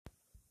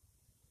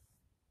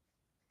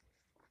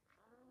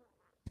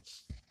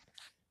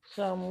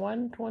Psalm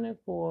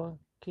 124,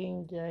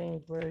 King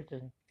James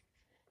Version.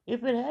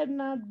 If it had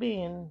not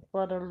been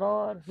for the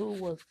Lord who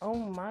was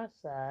on my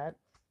side,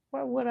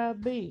 where would I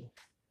be?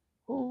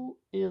 Who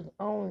is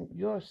on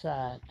your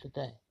side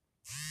today,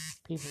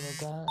 people of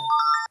God?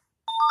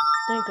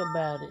 Think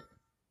about it.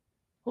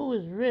 Who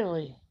is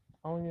really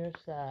on your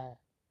side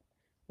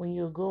when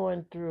you're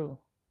going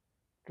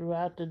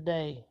throughout the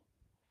day?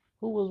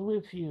 Who was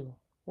with you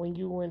when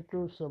you went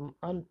through some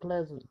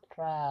unpleasant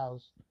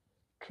trials,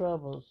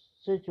 troubles,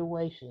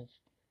 situations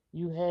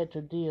you had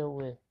to deal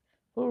with?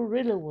 Who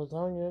really was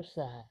on your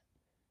side?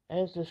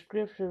 As the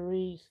scripture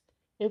reads,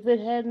 if it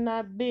had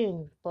not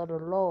been for the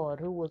Lord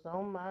who was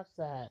on my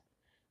side,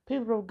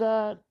 people of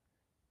God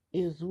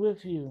is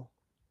with you.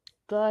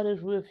 God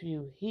is with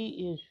you.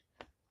 He is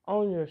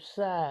on your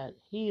side.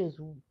 He is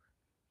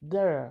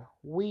there.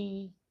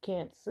 We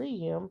can't see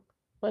him,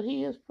 but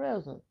he is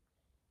present.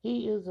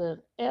 He is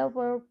an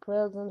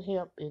ever-present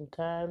help in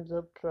times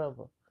of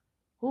trouble.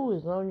 Who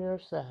is on your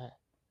side?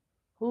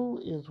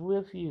 Who is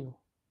with you?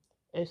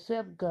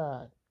 Except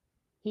God.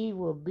 He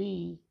will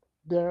be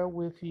there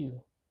with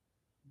you,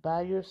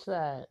 by your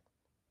side.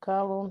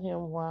 Call on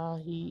him while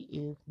he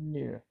is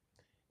near.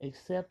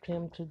 Accept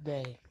him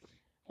today.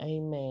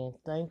 Amen.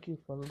 Thank you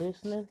for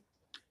listening,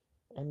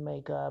 and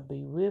may God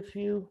be with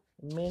you.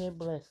 Many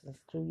blessings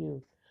to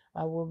you.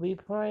 I will be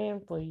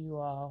praying for you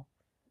all,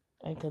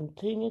 and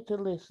continue to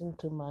listen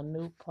to my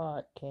new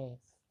podcast.